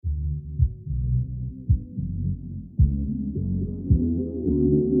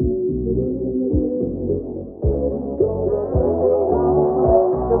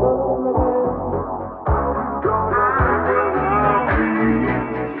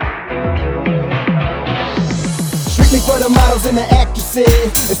Strictly for the models and the actresses.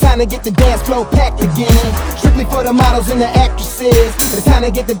 It's time to get the dance floor packed again. Strictly for the models and the actresses. It's time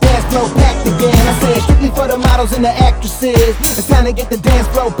to get the dance floor packed again. I said strictly for the models and the actresses. It's time to get the dance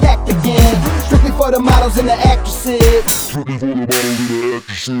floor packed again. Strictly for the models and the actresses. Strictly for the models and the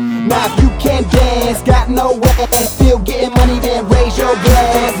actresses. Now if you can't dance, got no ass, still getting money, then raise your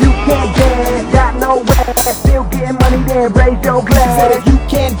glass. You can't dance, got no ass, still getting money, then raise your glass. Said if you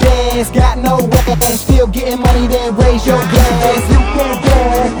can't dance, got no ass, still getting money, then raise your glass. You can't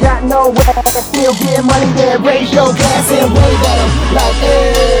dance, got no ass, still getting money, then raise your glass. And wave at 'em like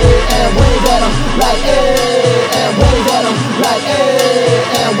and wave at 'em like and wave at 'em like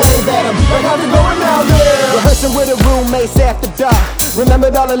and wave at 'em. Like how's it going now there? Rehearsing with her roommates after dark.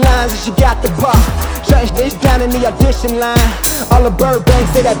 Remembered all the lines and she got the bar. Shutting this down in the audition line. All the Burbank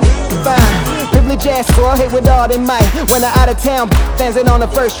say that fine. Privilege ass so I hate with all they might. When I out of town, lands it on the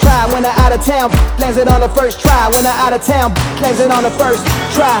first try. When I out of town, lands it on the first try. When I out of town, lands it on the first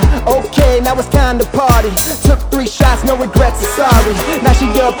try. Okay, now it's time to party. Took 3 shots, no regrets, sorry. Now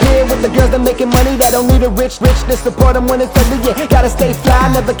she up here with the girls that making money. That don't need a rich to support them when it's ugly. Yeah, gotta stay fly,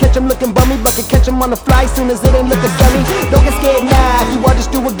 never catch them looking bummy. But can catch them on the fly soon as it ain't looking sunny. Don't get scared now, you all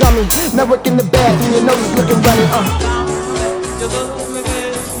just do a gummy. Now work in the bathroom, your nose is looking runny.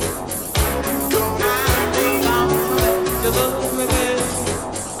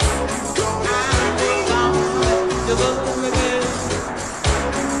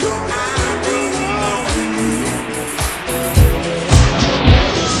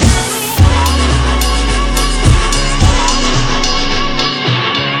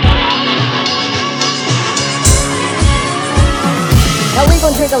 Now we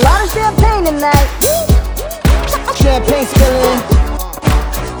gon' drink a lot of champagne tonight. Champagne spilling.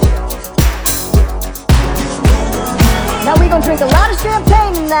 Now we gon' drink a lot of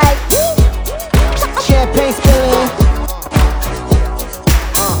champagne tonight. Champagne spilling.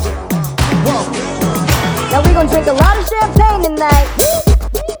 Now we gon' drink a lot of champagne tonight.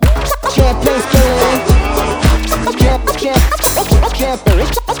 Champagne spilling. Champagne spilling.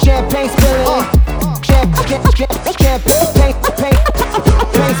 Champagne spilling.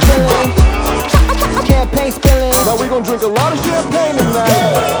 Champagne spilling. Now we gon' drink a lot of champagne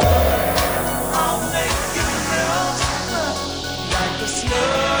tonight.